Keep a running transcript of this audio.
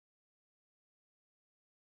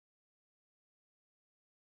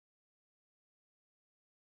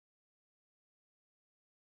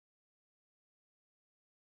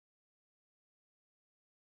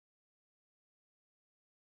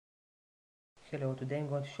Hello, today I'm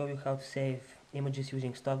going to show you how to save images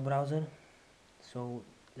using stock browser. So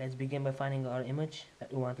let's begin by finding our image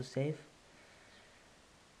that we want to save.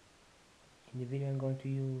 In the video I'm going to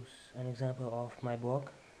use an example of my blog.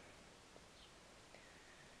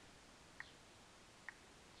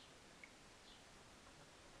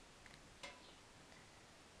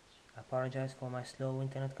 I apologize for my slow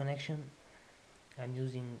internet connection. I'm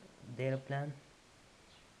using data plan.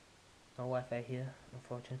 No Wi-Fi here,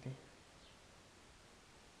 unfortunately.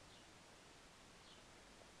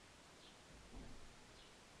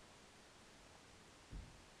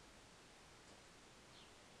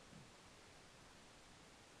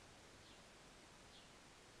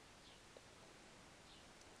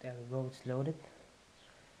 There we go, it's loaded.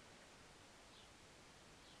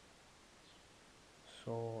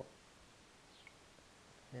 So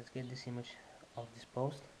let's get this image of this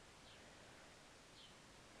post.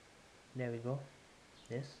 There we go,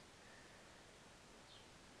 this.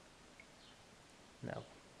 Now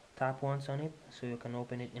tap once on it so you can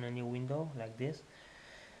open it in a new window like this.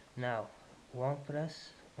 Now one press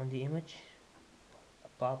on the image, a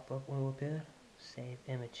pop-up will appear, save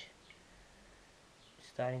image,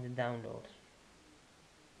 starting the download.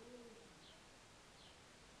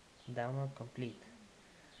 Download complete.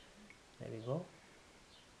 There we go.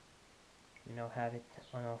 We now have it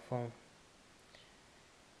on our phone.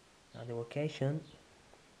 Now the location,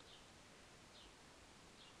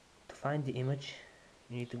 to find the image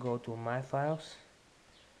you need to go to My Files,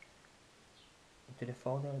 into the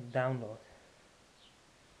folder Download.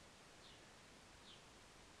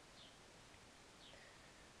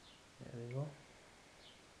 There we go.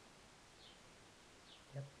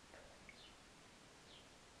 Yep,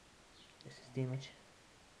 this is the image,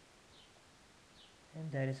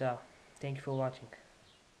 and that is all. Thank you for watching.